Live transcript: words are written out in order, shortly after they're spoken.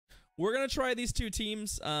we're gonna try these two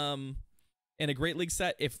teams in a Great League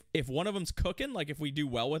set. If one of them's cooking, like if we do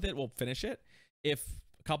well with it, we'll finish it. If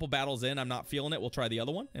a couple battles in, I'm not feeling it, we'll try the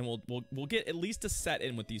other one, and we'll get at least a set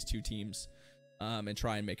in with these two teams, and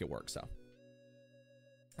try and make it work. So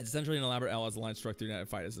it's essentially an elaborate L as the line struck through net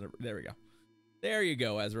fight. There we go. There you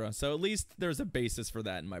go, Ezra. So at least there's a basis for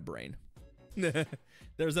that in my brain.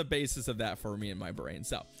 There's a basis of that for me in my brain.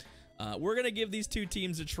 So we're going to give these two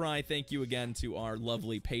teams a try. Thank you again to our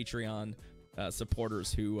lovely Patreon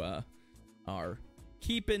supporters who are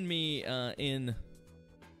keeping me in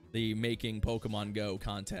the making Pokemon Go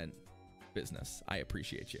content business. I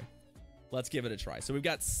appreciate you. Let's give it a try. So we've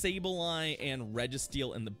got Sableye and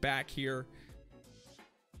Registeel in the back here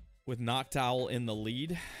with Noctowl in the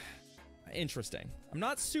lead. Interesting. I'm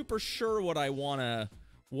not super sure what I want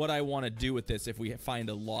to do with this if we find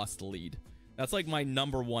a lost lead. That's like my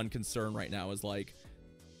 #1 concern right now is like,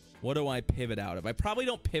 what do I pivot out of? I probably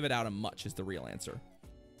don't pivot out of much is the real answer.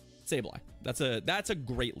 Sableye. That's a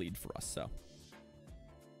great lead for us, so.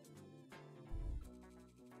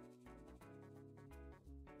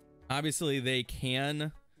 Obviously, they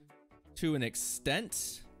can, to an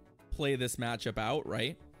extent, play this matchup out,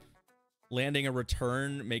 right? Landing a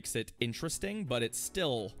return makes it interesting, but it's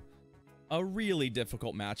still a really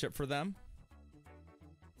difficult matchup for them.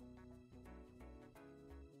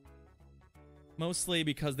 Mostly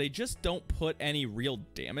because they just don't put any real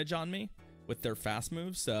damage on me with their fast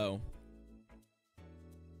moves, so.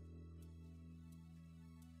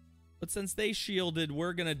 But since they shielded,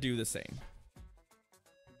 we're going to do the same.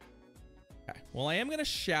 Okay, well, I am going to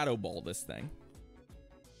Shadow Ball this thing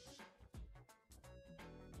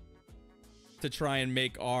to try and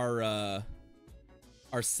make our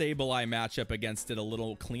Sableye matchup against it a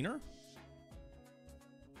little cleaner.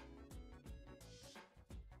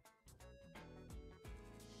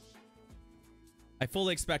 I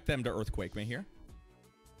fully expect them to Earthquake me here,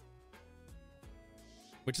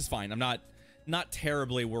 which is fine. I'm not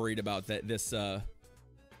terribly worried about that this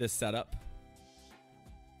setup.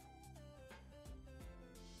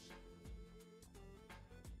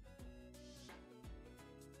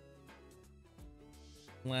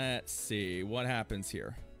 Let's see what happens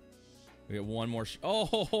here. We have one more.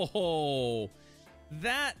 Oh,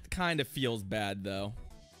 that kind of feels bad though.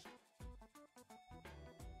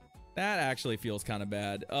 That actually feels kind of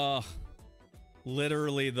bad. Ugh.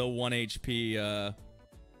 Literally the 1 HP.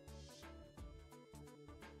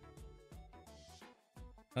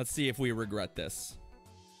 Let's see if we regret this.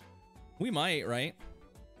 We might, right?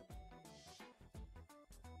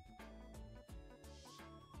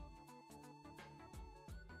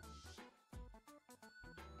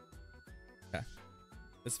 Okay.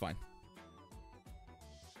 It's fine.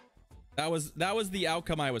 That was the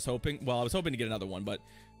outcome I was hoping. Well, I was hoping to get another one, but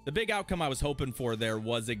the big outcome I was hoping for there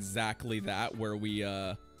was exactly that, where we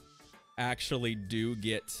actually do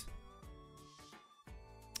get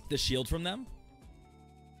the shield from them.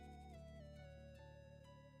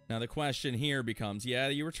 Now the question here becomes, yeah,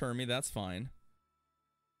 you return me, that's fine.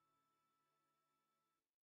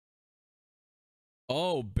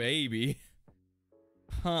 Oh, baby.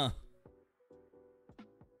 Huh.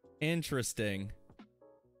 Interesting.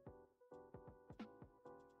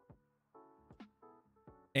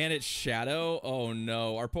 And it's Shadow? Oh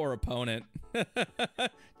no, our poor opponent.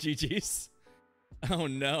 GG's. Oh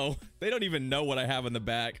no. They don't even know what I have in the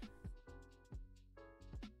back.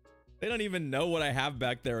 They don't even know what I have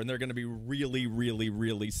back there, and they're going to be really, really,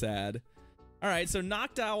 really sad. Alright, so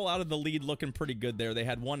Noctowl out of the lead looking pretty good there. They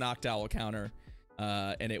had one Noctowl counter,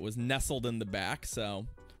 and it was nestled in the back, so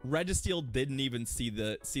Registeel didn't even see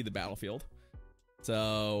the battlefield.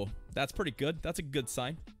 So that's pretty good. That's a good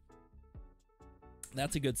sign.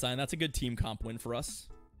 That's a good sign. That's a good team comp win for us.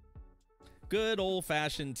 Good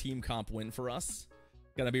old-fashioned team comp win for us.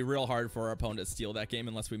 Gonna be real hard for our opponent to steal that game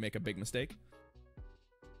unless we make a big mistake.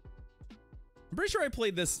 I'm pretty sure I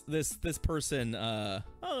played this person.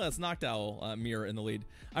 Oh, that's Noctowl Mirror in the lead.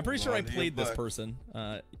 I'm pretty sure I played this person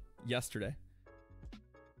yesterday.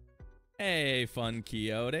 Hey, Fun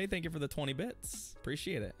Quixote. Thank you for the 20 bits.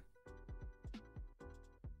 Appreciate it.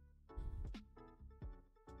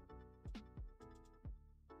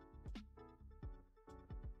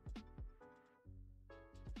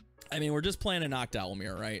 I mean, we're just playing a Noctowl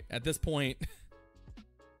Mirror, right? At this point,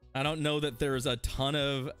 I don't know that there's a ton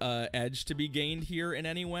of edge to be gained here in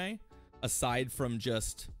any way, aside from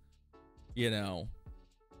just, you know,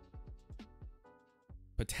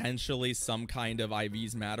 potentially some kind of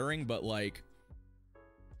IVs mattering, but like,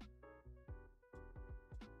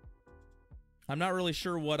 I'm not really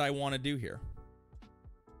sure what I want to do here.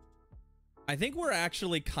 I think we're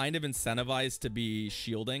actually kind of incentivized to be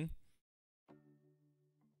shielding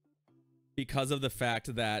because of the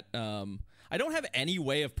fact that I don't have any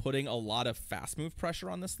way of putting a lot of fast move pressure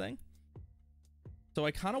on this thing. So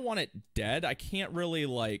I kind of want it dead. I can't really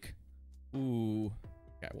like... Ooh.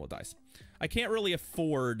 Okay, well, it dies. I can't really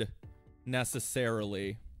afford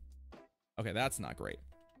necessarily... Okay, that's not great.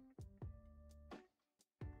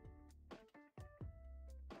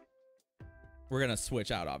 We're going to switch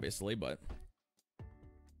out, obviously, but...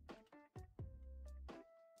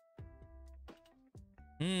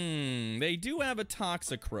 They do have a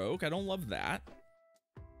Toxicroak. I don't love that.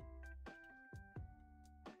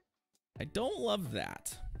 I don't love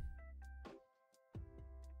that.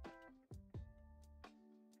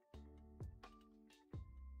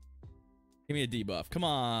 Give me a debuff. Come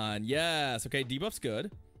on. Yes. Okay, debuff's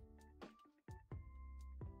good.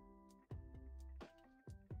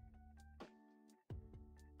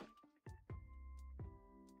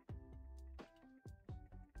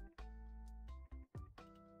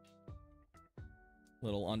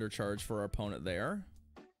 Little undercharge for our opponent there.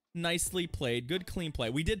 Nicely played. Good clean play.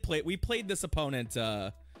 We did play. We played this opponent.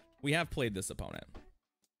 We have played this opponent.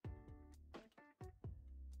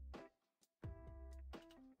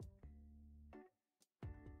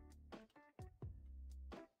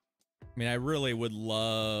 I mean, I really would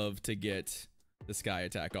love to get the Sky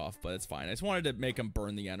Attack off, but it's fine. I just wanted to make him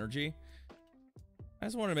burn the energy.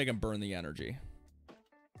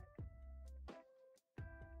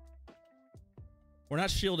 We're not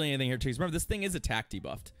shielding anything here, too. Remember, this thing is attack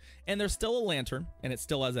debuffed. And there's still a lantern, and it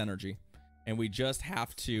still has energy. And we just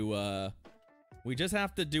have to,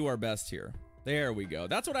 do our best here. There we go.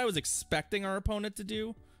 That's what I was expecting our opponent to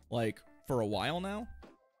do, like, for a while now.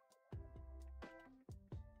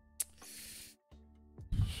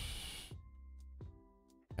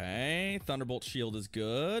 Okay, Thunderbolt Shield is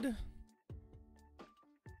good.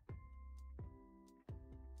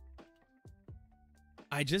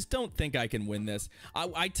 I just don't think I can win this.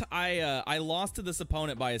 I lost to this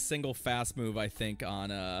opponent by a single fast move, I think,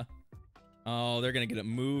 on oh, they're gonna get a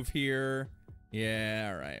move here.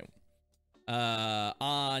 Yeah, all right.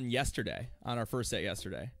 On yesterday, on our first set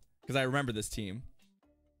yesterday, because I remember this team.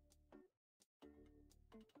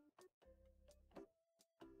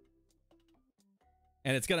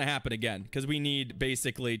 And it's gonna happen again because we need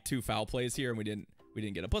basically 2 foul plays here, and we didn't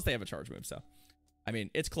get it. Plus, they have a charge move, so I mean,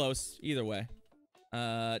 it's close either way.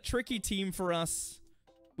 Tricky team for us.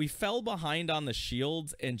 We fell behind on the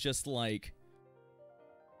shields and just like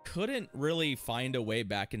couldn't really find a way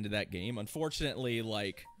back into that game. Unfortunately,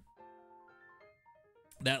 like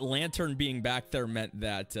that lantern being back there meant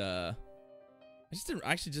that this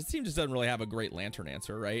team just doesn't really have a great lantern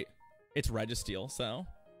answer, right? It's Registeel, so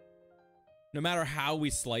no matter how we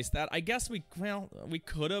slice that, I guess we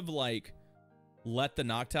could have like let the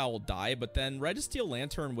Noctowl die, but then Registeel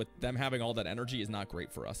Lantern with them having all that energy is not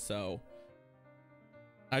great for us. So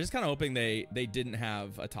I'm just kind of hoping they didn't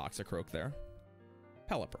have a Toxicroak there.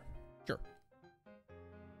 Pelipper, sure.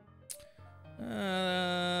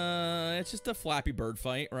 It's just a Flappy Bird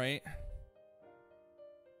fight, right?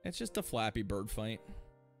 It's just a Flappy Bird fight.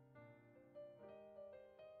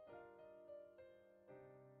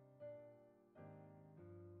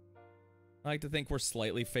 I like to think we're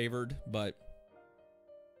slightly favored, but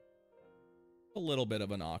a little bit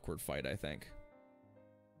of an awkward fight, I think.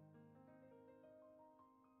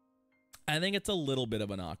 I think it's a little bit of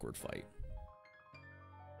an awkward fight.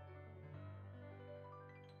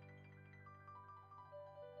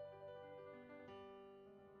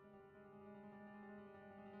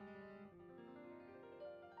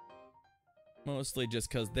 Mostly just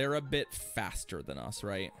because they're a bit faster than us,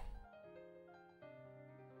 right?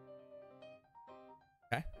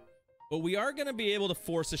 Okay. But we are going to be able to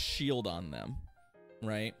force a shield on them,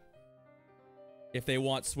 right? If they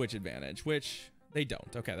want switch advantage, which they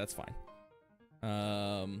don't. Okay, that's fine.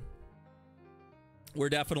 We're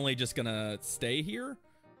definitely just going to stay here.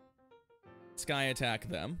 Sky attack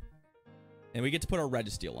them. And we get to put our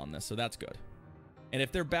Registeel on this, so that's good. And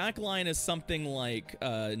if their backline is something like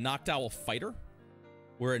Noctowl Fighter,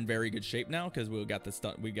 we're in very good shape now because we got the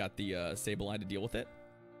Sableye to deal with it.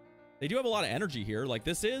 They do have a lot of energy here. Like,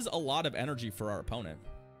 this is a lot of energy for our opponent.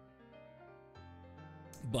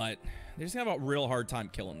 But they just have a real hard time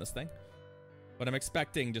killing this thing. But I'm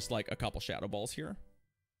expecting just like a couple Shadow Balls here,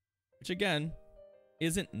 which again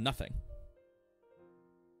isn't nothing.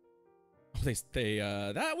 Oh,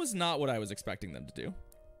 that was not what I was expecting them to do.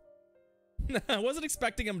 I wasn't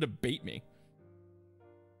expecting him to bait me.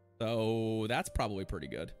 So that's probably pretty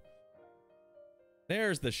good.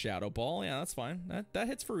 There's the Shadow Ball. Yeah, that's fine. That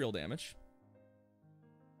hits for real damage.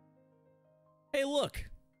 Hey, look.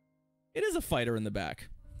 It is a fighter in the back.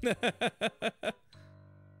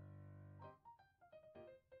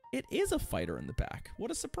 It is a fighter in the back.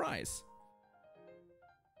 What a surprise.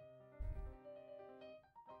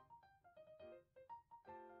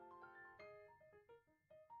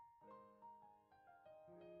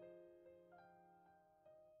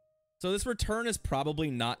 So this return is probably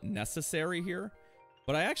not necessary here,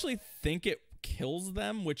 but I actually think it kills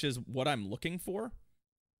them, which is what I'm looking for.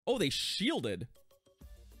 Oh, they shielded.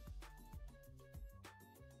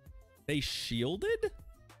 They shielded?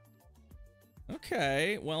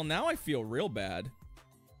 Okay, well now I feel real bad.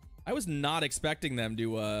 I was not expecting them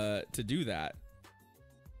to do that.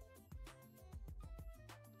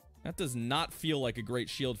 That does not feel like a great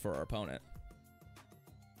shield for our opponent.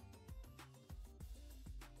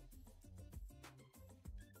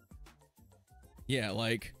 Yeah,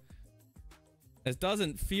 like, it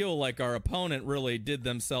doesn't feel like our opponent really did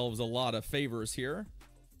themselves a lot of favors here.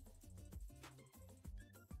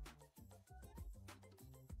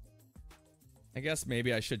 I guess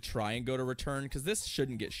maybe I should try and go to return, because this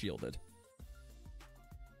shouldn't get shielded.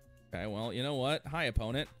 Okay, well, you know what? Hi,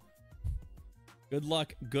 opponent. Good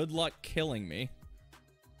luck killing me. I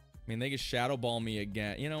mean, they can Shadow Ball me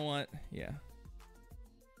again. You know what? Yeah.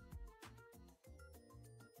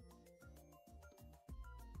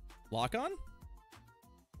 Lock on?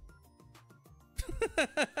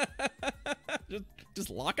 just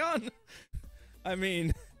lock on? I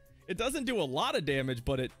mean, it doesn't do a lot of damage,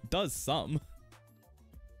 but it does some.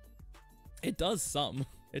 It does some.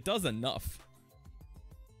 It does enough.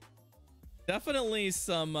 Definitely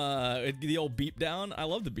some, the old beep down. I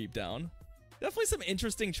love the beep down. Definitely some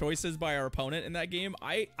interesting choices by our opponent in that game.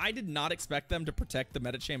 I did not expect them to protect the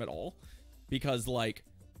Medicham at all, because, like,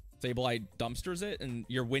 Sableye dumpsters it, and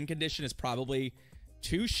your win condition is probably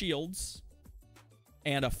 2 shields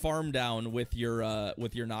and a farm down with your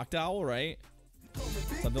Noctowl, right?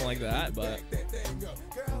 Something like that, but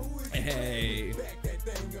hey.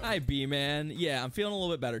 Hi, B-Man. Yeah, I'm feeling a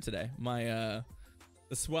little bit better today. My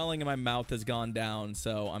the swelling in my mouth has gone down,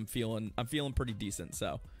 so I'm feeling pretty decent.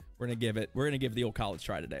 So we're gonna give the old college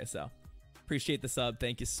try today. So appreciate the sub.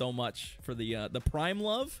 Thank you so much for the Prime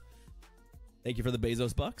love. Thank you for the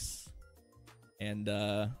Bezos bucks. And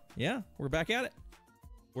yeah, we're back at it.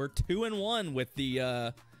 We're 2-1 with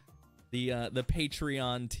the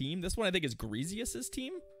Patreon team. This one I think is Greasius's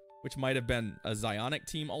team, which might have been a Zionic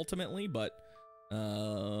team ultimately, but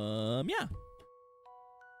yeah.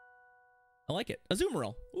 I like it.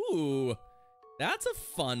 Azumarill. Ooh, that's a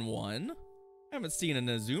fun one. I haven't seen an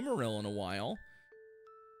Azumarill in a while.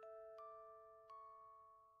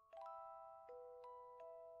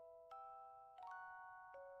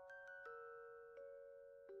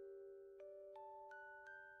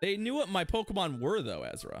 They knew what my Pokemon were, though,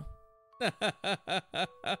 Ezra.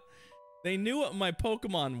 They knew what my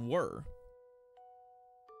Pokemon were.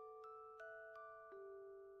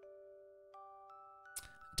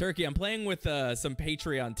 Turkey, I'm playing with some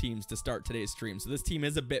Patreon teams to start today's stream. So this team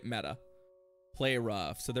is a bit meta. Play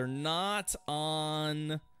rough. So they're not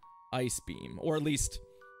on Ice Beam. Or at least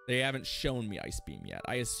they haven't shown me Ice Beam yet.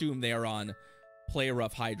 I assume they are on Play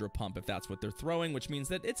Rough Hydro Pump if that's what they're throwing, which means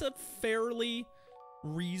that it's a fairly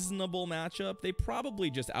reasonable matchup. They probably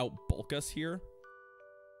just out-bulk us here.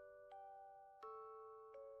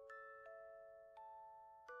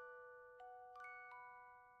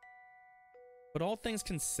 But all things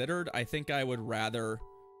considered, I think I would rather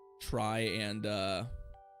try and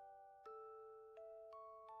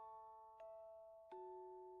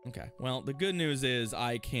okay, well, the good news is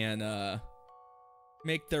I can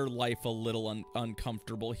make their life a little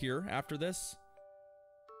uncomfortable here after this.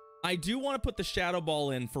 I do want to put the Shadow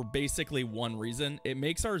Ball in for basically one reason. It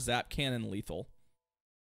makes our Zap Cannon lethal.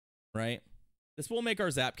 Right? This will make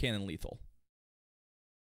our Zap Cannon lethal,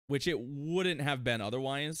 which it wouldn't have been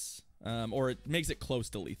otherwise. Or it makes it close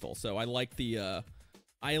to lethal. So I like the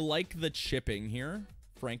chipping here,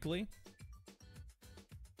 frankly.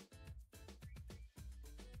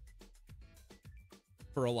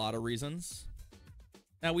 For a lot of reasons.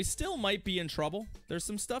 Now, we still might be in trouble. There's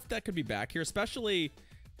some stuff that could be back here, especially,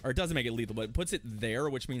 or it doesn't make it lethal, but it puts it there,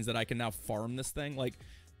 which means that I can now farm this thing. Like,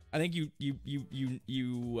 I think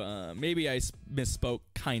maybe I misspoke,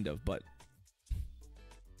 kind of, but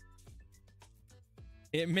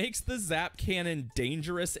it makes the Zap Cannon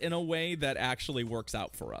dangerous in a way that actually works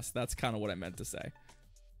out for us. That's kind of what I meant to say.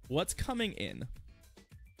 What's coming in?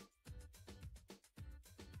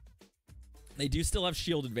 They do still have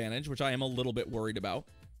shield advantage, which I am a little bit worried about.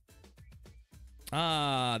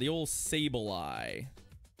 Ah, the old Sableye.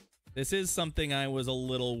 This is something I was a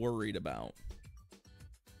little worried about.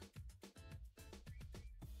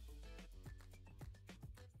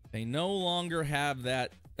 They no longer have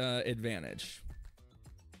that advantage.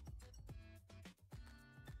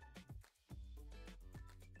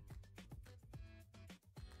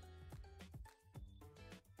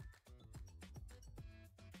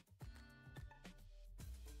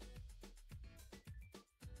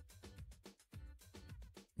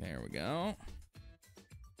 There we go.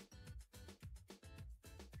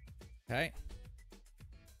 Okay.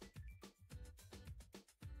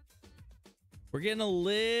 We're getting a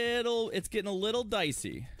little, it's getting a little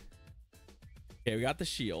dicey. Okay, we got the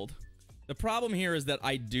shield. The problem here is that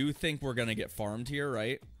I do think we're going to get farmed here,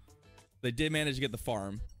 right? They did manage to get the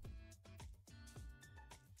farm.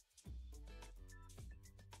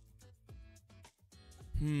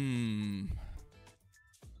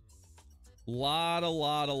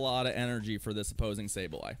 Lot of energy for this opposing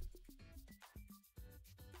Sableye.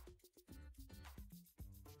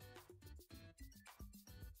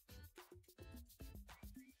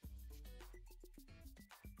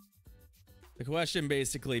 The question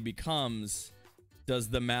basically becomes, does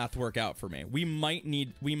the math work out for me? We might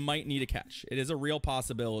need a catch. It is a real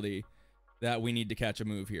possibility that we need to catch a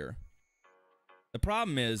move here. The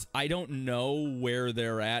problem is I don't know where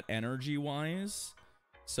they're at energy-wise,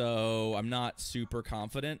 so I'm not super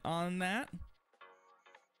confident on that.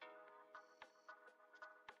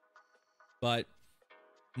 But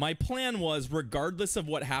my plan was, regardless of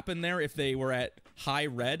what happened there, if they were at high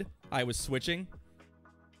red, I was switching,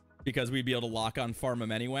 because we'd be able to lock on farm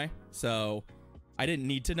them anyway. So I didn't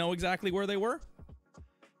need to know exactly where they were.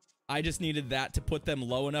 I just needed that to put them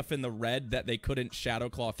low enough in the red that they couldn't Shadow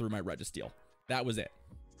Claw through my Registeel. That was it.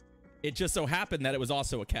 It just so happened that it was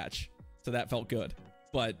also a catch, so that felt good.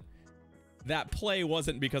 But that play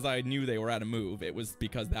wasn't because I knew they were at a move. It was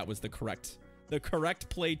because that was the correct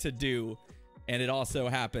play to do, and it also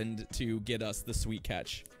happened to get us the sweet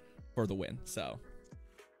catch for the win. So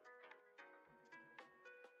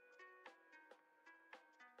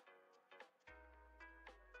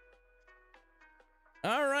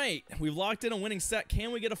all right, we've locked in a winning set.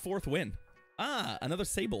 Can we get a fourth win? Ah, another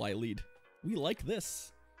Sableye lead. We like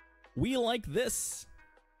this. We like this.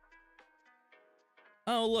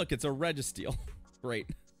 Oh, look, it's a Registeel. Great.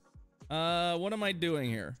 What am I doing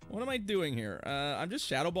here? What am I doing here? I'm just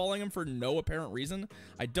Shadow Balling him for no apparent reason.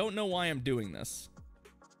 I don't know why I'm doing this.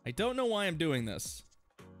 I don't know why I'm doing this.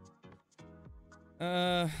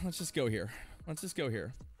 Let's just go here. Let's just go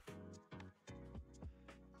here.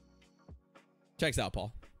 Checks out,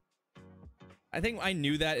 Paul. I think I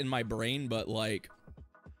knew that in my brain, but like,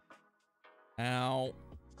 ow.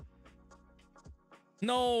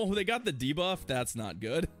 No, they got the debuff. That's not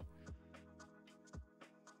good.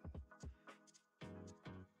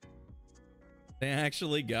 They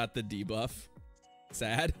actually got the debuff.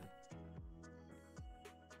 Sad.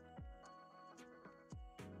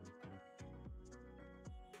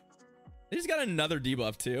 They just got another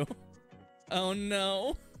debuff too. Oh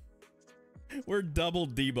no. We're double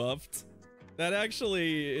debuffed. That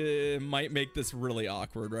actually might make this really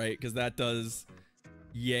awkward, right? Because that does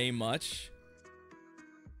yay much.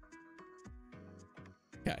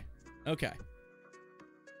 Okay. Okay.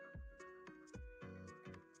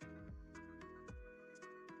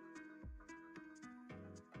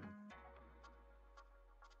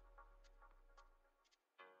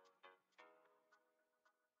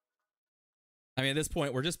 I mean, at this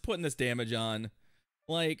point, we're just putting this damage on.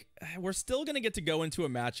 Like, we're still going to get to go into a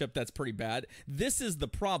matchup that's pretty bad. This is the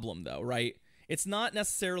problem, though, right? It's not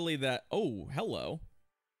necessarily that... Oh, hello.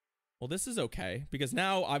 Well, this is okay, because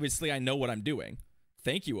now, obviously, I know what I'm doing.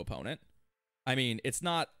 Thank you, opponent. I mean, it's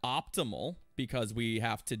not optimal, because we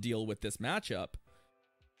have to deal with this matchup.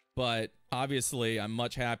 But, obviously, I'm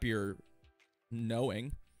much happier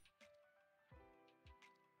knowing.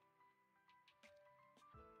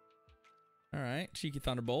 All right, cheeky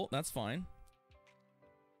Thunderbolt. That's fine.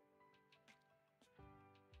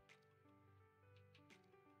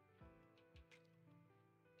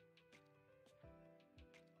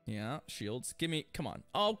 Yeah, shields. Give me... Come on.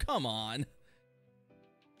 Oh, come on.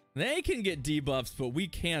 They can get debuffs, but we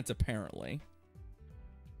can't, apparently.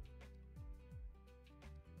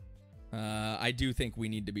 I do think we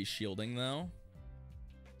need to be shielding, though.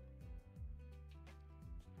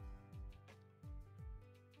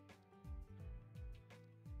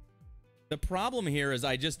 The problem here is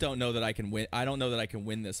I just don't know that I can win. I don't know that I can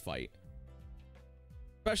win this fight.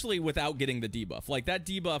 Especially without getting the debuff. Like, that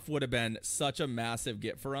debuff would have been such a massive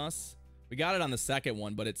get for us. We got it on the second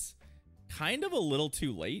one, but it's kind of a little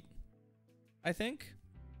too late, I think.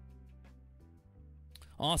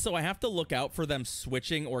 Also, I have to look out for them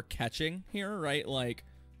switching or catching here, right? Like,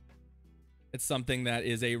 it's something that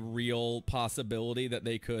is a real possibility that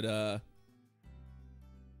they could, Okay.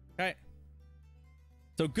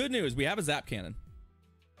 So, good news. We have a Zap Cannon.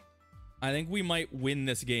 I think we might win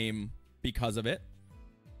this game because of it.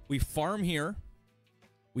 We farm here.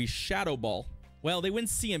 We Shadow Ball. Well, they win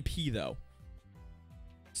CMP, though.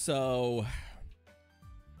 So,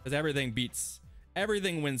 because everything beats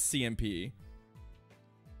Everything wins CMP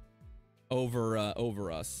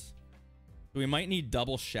over us. So we might need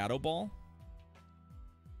double Shadow Ball,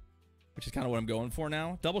 which is kind of what I'm going for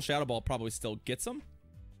now. Double Shadow Ball probably still gets them.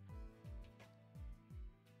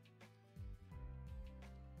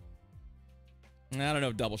 I don't know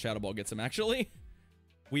if double Shadow Ball gets him, actually.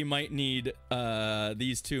 We might need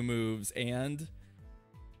these two moves, and it's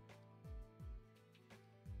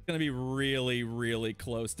going to be really, really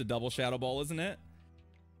close to double Shadow Ball, isn't it?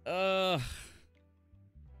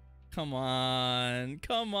 Come on.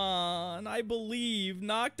 Come on. I believe.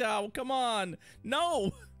 Knocked out. Come on.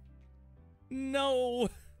 No. No.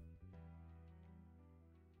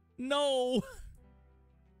 No.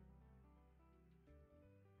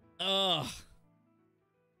 Ugh.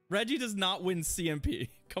 Reggie does not win CMP.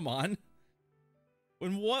 Come on.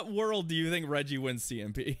 In what world do you think Reggie wins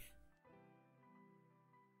CMP?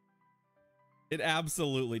 It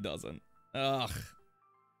absolutely doesn't. Ugh.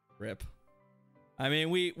 Rip. I mean,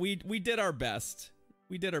 we did our best.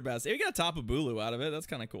 We did our best. We got Tapu Bulu out of it. That's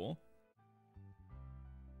kind of cool.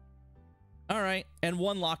 All right. And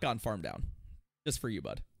one lock-on farm down. Just for you,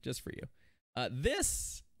 bud. Just for you.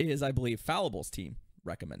 This is, I believe, Fallible's team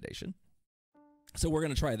recommendation. So we're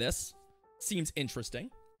going to try this. Seems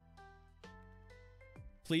interesting.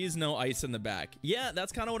 Please no ice in the back. Yeah,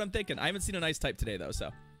 that's kind of what I'm thinking. I haven't seen an ice type today, though,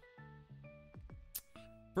 so.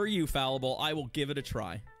 For you, Fallible, I will give it a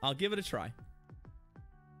try. I'll give it a try.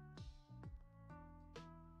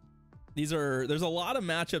 There's a lot of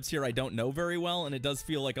matchups here I don't know very well, and it does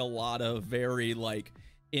feel like a lot of very, like,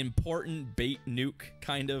 important bait nuke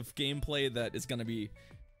kind of gameplay that is going to be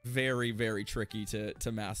very, very tricky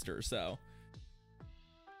to master, so.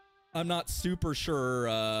 I'm not super sure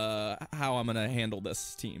how I'm going to handle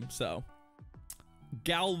this team, so.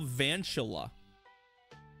 Galvantula.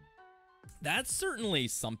 That's certainly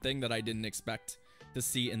something that I didn't expect to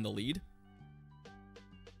see in the lead.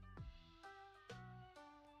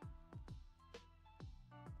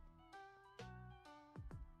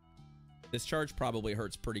 This charge probably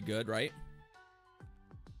hurts pretty good, right?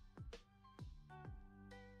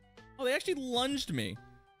 Oh, they actually lunged me.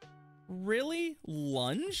 Really?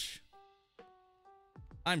 Lunge?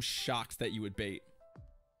 I'm shocked that you would bait.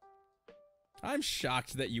 I'm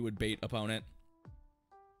shocked that you would bait, opponent.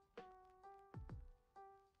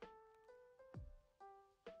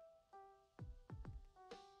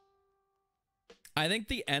 I think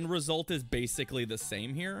the end result is basically the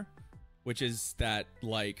same here, which is that,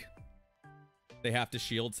 like, they have to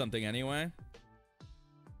shield something anyway.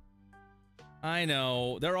 I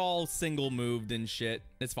know. They're all single moved and shit.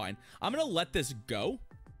 It's fine. I'm going to let this go.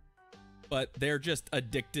 But they're just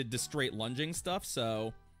addicted to straight lunging stuff,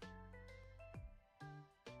 so.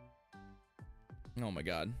 Oh my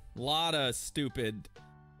god. Lot of stupid.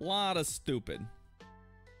 Lot of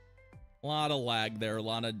lag there. A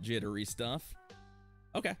lot of jittery stuff.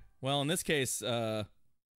 Okay. Well, in this case,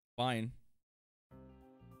 fine.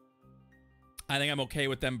 I think I'm okay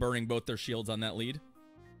with them burning both their shields on that lead.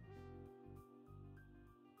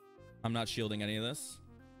 I'm not shielding any of this.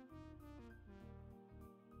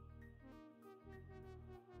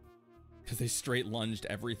 Because they straight lunged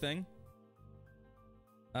everything.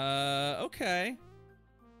 Okay.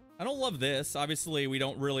 I don't love this. Obviously, we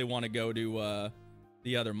don't really want to go to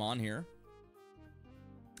the other Mon here.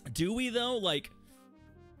 Do we, though? Like,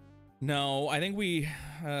 no, I think we...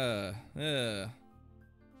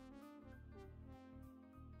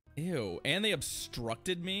 Ew. And they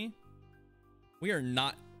obstructed me? We are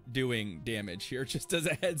not doing damage here, just as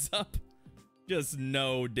a heads up. Just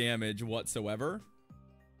no damage whatsoever.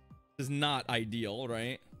 Is not ideal,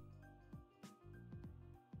 right?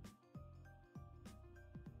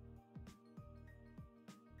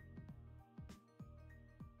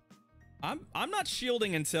 I'm not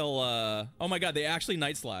shielding until oh my god, they actually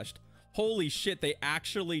night slashed. Holy shit, they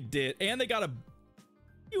actually did. And they got a...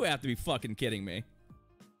 You have to be fucking kidding me.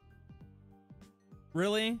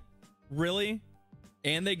 Really? Really?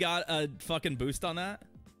 And they got a fucking boost on that?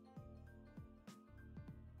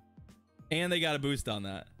 And they got a boost on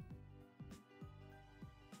that.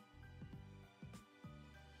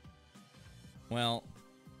 Well,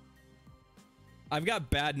 I've got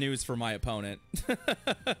bad news for my opponent.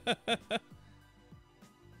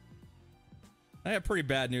 I have pretty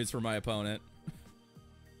bad news for my opponent.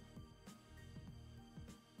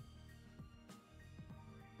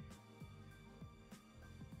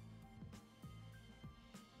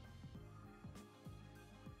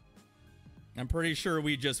 I'm pretty sure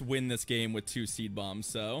we just win this game with 2 seed bombs,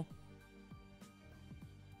 so.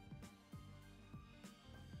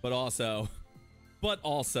 But also,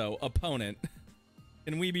 opponent.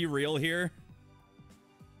 Can we be real here?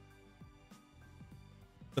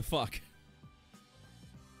 the fuck?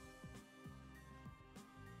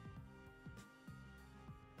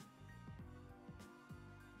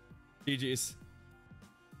 GG's.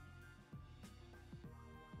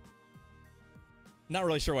 Not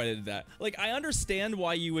really sure why I did that. Like, I understand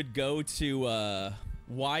why you would go to,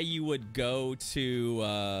 why you'd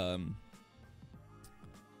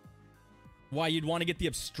want to get the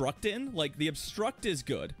obstruct in. Like, the obstruct is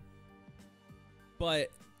good. But,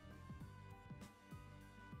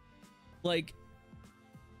 like,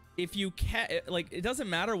 if you can't, like, it doesn't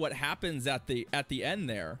matter what happens at the end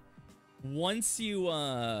there. Once you,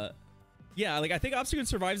 yeah, like, I think Obstagoon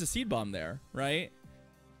survives a seed bomb there, right?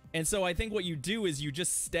 And so I think what you do is you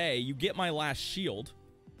just stay. You get my last shield,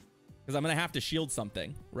 because I'm going to have to shield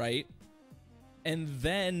something, right? And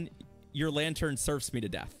then your lantern surfs me to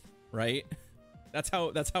death, right? That's how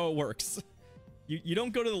it works. You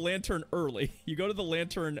don't go to the lantern early. You go to the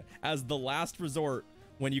lantern as the last resort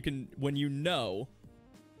when you know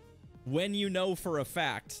for a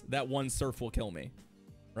fact that one surf will kill me,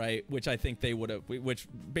 right? Which I think they would have, which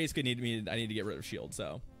basically I need to get rid of shield,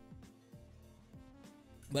 so.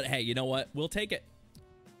 But hey, you know what? We'll take it.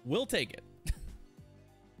 We'll take it.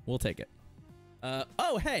 We'll take it.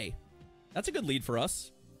 Oh, hey. That's a good lead for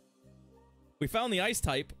us. We found the ice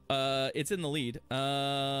type. It's in the lead.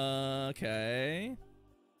 Okay.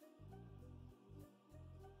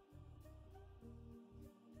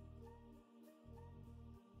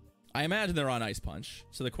 I imagine they're on Ice Punch.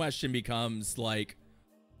 So the question becomes, like,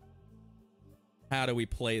 how do we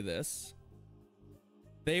play this?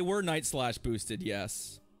 They were Night Slash boosted,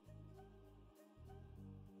 yes.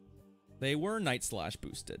 They were Night Slash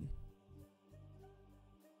boosted.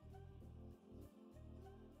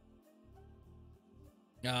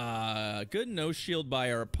 Good no shield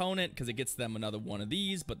by our opponent because it gets them another one of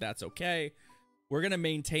these, but that's okay. We're going to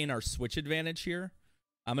maintain our switch advantage here.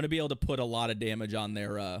 I'm going to be able to put a lot of damage on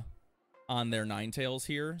their Ninetales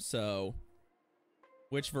here. So,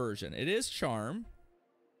 which version? It is Charm.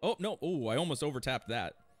 Oh, no. Oh, I almost overtapped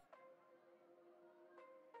that.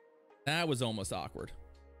 That was almost awkward.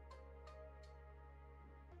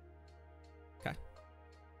 Okay.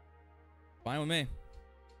 Fine with me.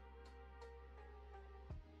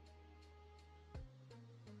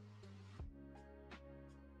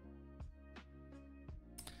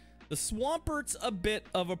 The Swampert's a bit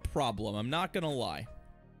of a problem. I'm not going to lie.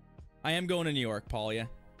 I am going to New York, Paulia.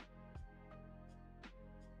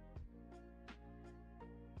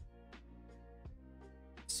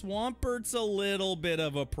 Swampert's a little bit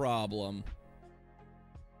of a problem.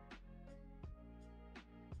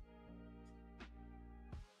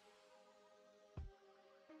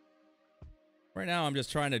 Right now, I'm just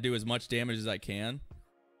trying to do as much damage as I can.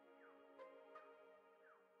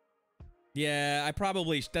 Yeah,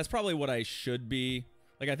 that's probably what I should be.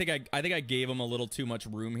 Like, I think I gave him a little too much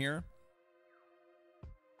room here.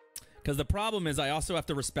 Because the problem is I also have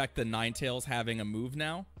to respect the Ninetales having a move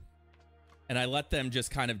now. And I let them just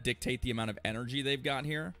kind of dictate the amount of energy they've got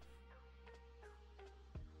here.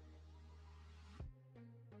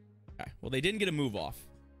 Okay, well, they didn't get a move off.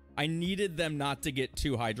 I needed them not to get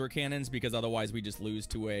 2 Hydro Cannons because otherwise we just lose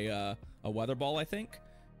to a Weather Ball, I think.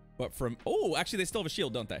 But from... Oh, actually, they still have a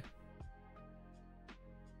shield, don't they?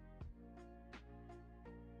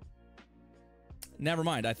 Never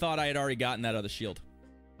mind. I thought I had already gotten that other shield.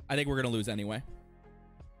 I think we're going to lose anyway.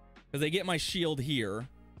 Because they get my shield here.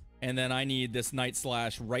 And then I need this Night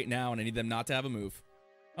Slash right now. And I need them not to have a move.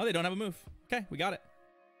 Oh, they don't have a move. Okay, we got it.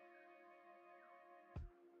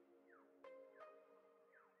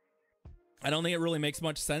 I don't think it really makes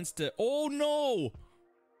much sense to... Oh, no!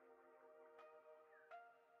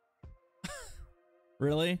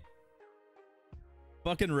 Really?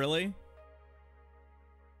 Fucking really?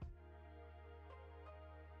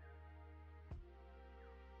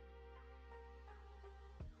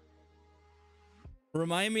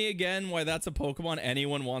 Remind me again why that's a Pokemon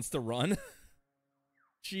anyone wants to run.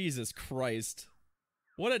 Jesus Christ.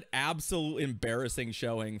 What an absolute embarrassing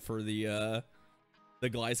showing for the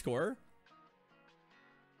Gliscor.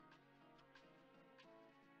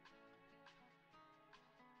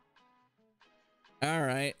 All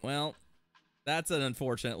right, well, that's an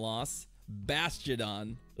unfortunate loss.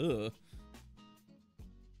 Bastiodon. Ugh.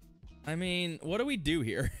 I mean, what do we do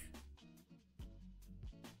here?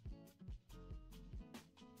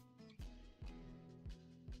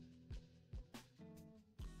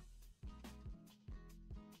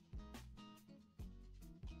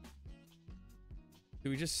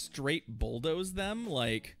 Do we just straight bulldoze them?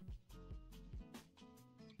 Like...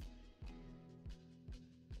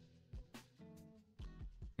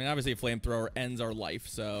 I mean, obviously a flamethrower ends our life,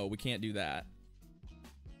 so we can't do that.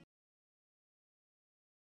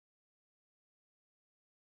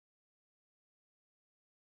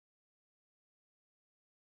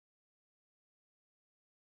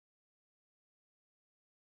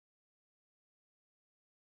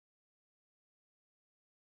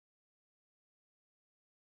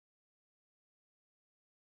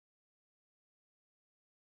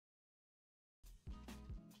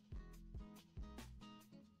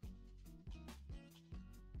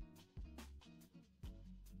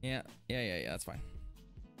 Yeah, that's fine.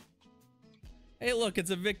 Hey, look, it's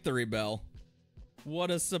a victory bell. What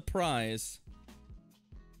a surprise.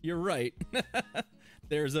 You're right.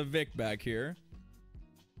 There's a Vic back here.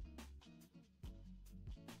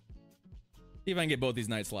 See if I can get both these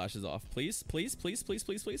Night Slashes off. Please, please, please, please,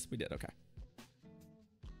 please, please. We did, okay.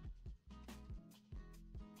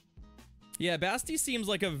 Yeah, Basti seems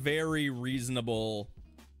like a very reasonable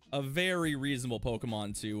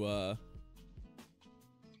Pokemon to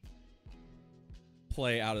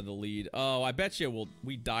play out of the lead. Oh, I bet you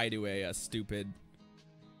we die to a stupid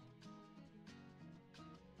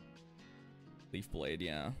Leaf Blade,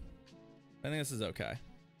 yeah. I think this is okay.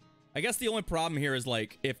 I guess the only problem here is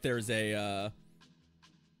like if there's a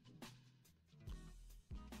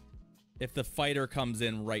if the fighter comes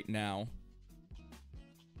in right now.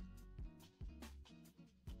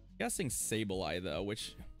 Guessing Sableye though,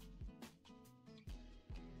 which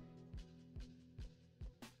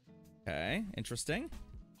okay, interesting.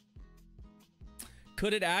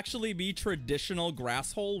 Could it actually be traditional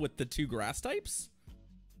Grass Hole with the 2 grass types?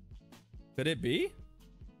 Could it be?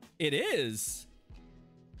 It is.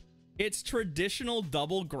 It's traditional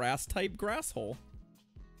double grass type Grass Hole.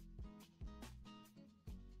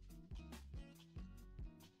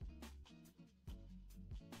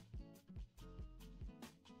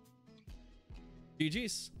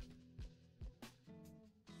 GG's.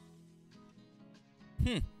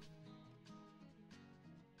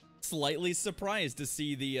 Slightly surprised to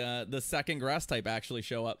see the second grass type actually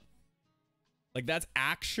show up. Like, that's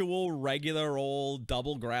actual regular old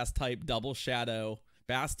double grass type, double shadow,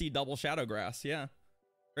 Basti double shadow grass. Yeah.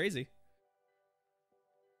 Crazy.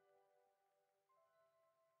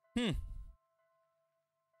 I'm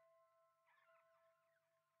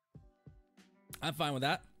fine with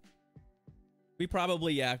that. We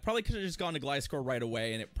probably could have just gone to Gliscor right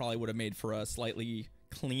away, and it probably would have made for a slightly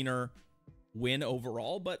cleaner win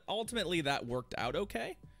overall, but ultimately that worked out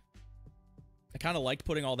okay. I kind of liked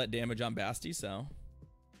putting all that damage on Basti, so.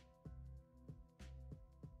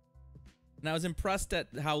 And I was impressed at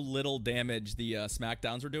how little damage the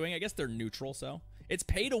Smackdowns were doing. I guess they're neutral, so. It's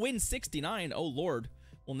pay to win 69. Oh, Lord.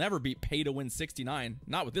 We'll never beat pay to win 69.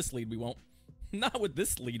 Not with this lead, we won't. Not with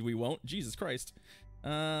this lead, we won't. Jesus Christ.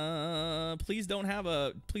 Please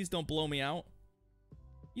don't blow me out.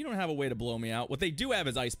 You don't have a way to blow me out. What they do have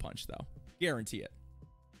is Ice Punch, though. Guarantee it.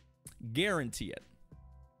 Guarantee it.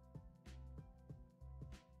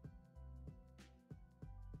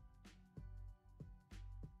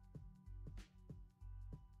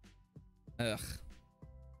 Ugh.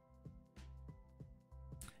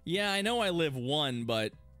 Yeah, I know I live 1,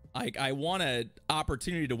 but I want an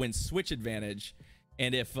opportunity to win switch advantage.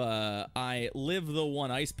 And if I live the 1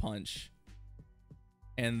 Ice Punch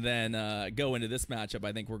and then go into this matchup,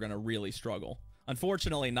 I think we're going to really struggle.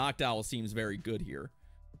 Unfortunately, Noctowl seems very good here.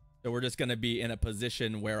 So we're just going to be in a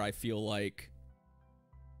position where I feel like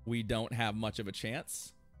we don't have much of a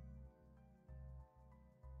chance.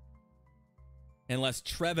 Unless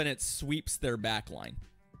Trevenant sweeps their backline.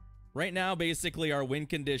 Right now, basically, our win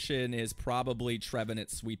condition is probably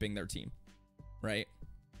Trevenant sweeping their team. Right?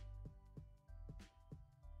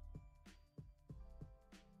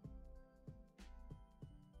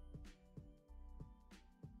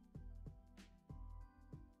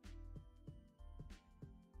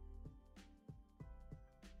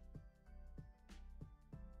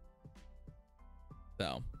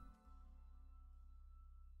 So.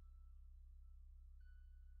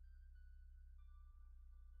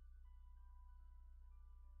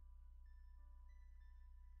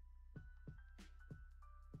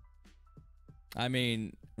 I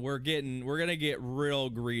mean, we're gonna get real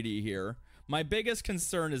greedy here. My biggest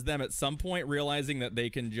concern is them at some point realizing that they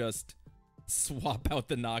can just swap out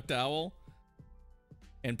the Noctowl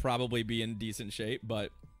and probably be in decent shape,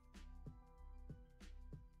 but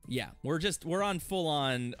yeah, we're on full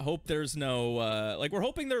on hope there's no like we're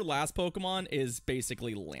hoping their last Pokemon is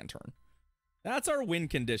basically Lantern. That's our win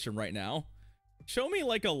condition right now. Show me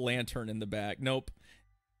like a Lantern in the back. Nope.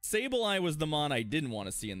 Sableye was the mon I didn't want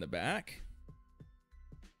to see in the back.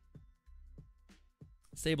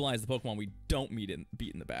 Sableye is the Pokemon we don't beat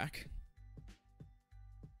in the back.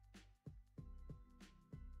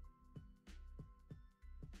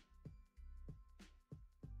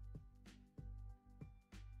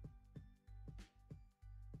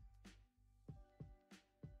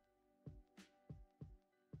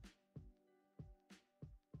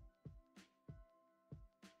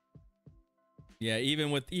 Yeah,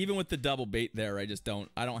 even with the double bait there, I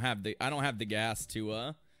don't have the gas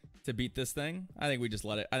to beat this thing. I think we just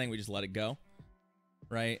let it go.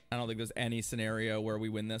 Right? I don't think there's any scenario where we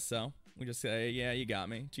win this, so We just say, yeah, you got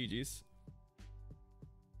me. GG's.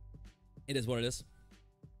 It is what it is.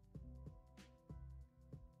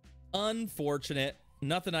 Unfortunate.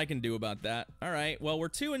 Nothing I can do about that. All right. Well, we're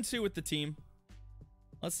 2-2 with the team.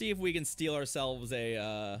 Let's see if we can steal ourselves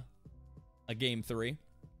a game 3.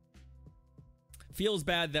 Feels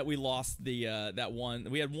bad that we lost the that one.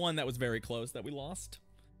 We had one that was very close that we lost.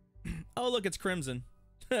 Oh, look, it's Crimson.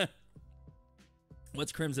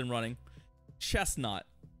 What's Crimson running? Chestnut.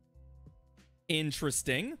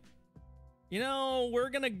 Interesting. You know, we're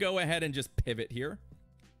going to go ahead and just pivot here.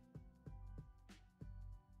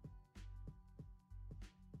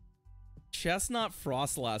 Chestnut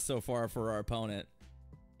Frostlass so far for our opponent.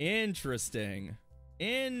 Interesting.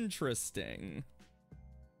 Interesting.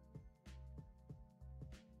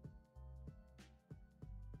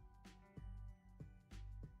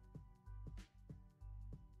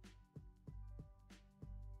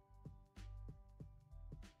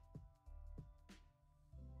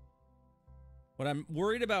 What I'm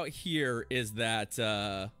worried about here is that,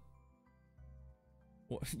 yeah,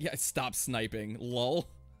 stop sniping, lol.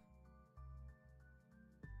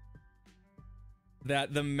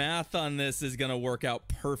 That the math on this is going to work out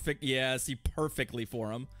perfect. Yeah, see, perfectly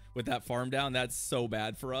for him with that farm down. That's so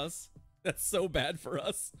bad for us. That's so bad for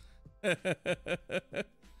us. Because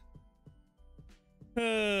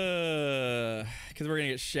we're going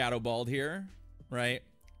to get shadow balled here, right?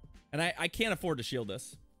 And I can't afford to shield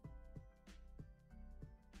this.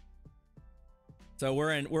 So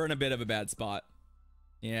we're in a bit of a bad spot.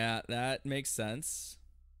 Yeah, that makes sense.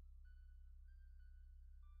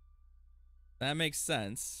 That makes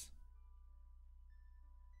sense.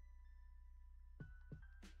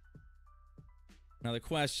 Now the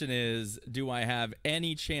question is, do I have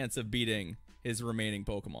any chance of beating his remaining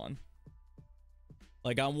Pokemon?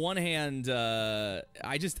 Like, on one hand, I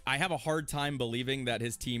have a hard time believing that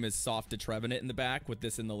his team is soft to Trevenant in the back with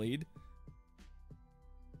this in the lead.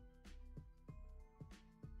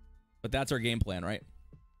 But that's our game plan, right?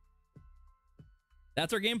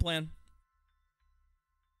 That's our game plan.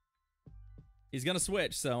 He's going to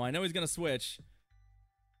switch, so I know he's going to switch.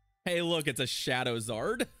 Hey, look, it's a Shadow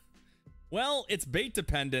Zard. Well, it's bait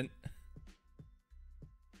dependent.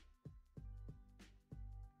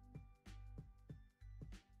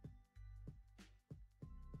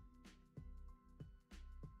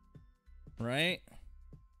 Right?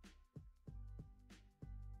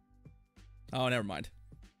 Oh, never mind.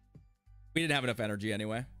 We didn't have enough energy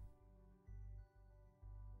anyway.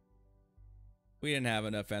 We didn't have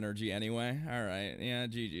enough energy anyway. All right. Yeah,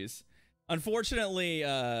 GG's. Unfortunately,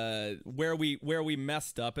 where we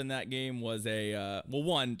messed up in that game was a well,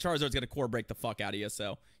 one, Charizard's gonna core break the fuck out of you,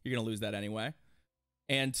 so you're gonna lose that anyway.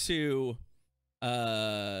 And two,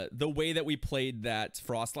 the way that we played that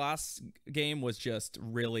Frostlass game was just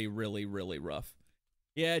really, really, really rough.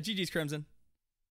 Yeah, GG's Crimson.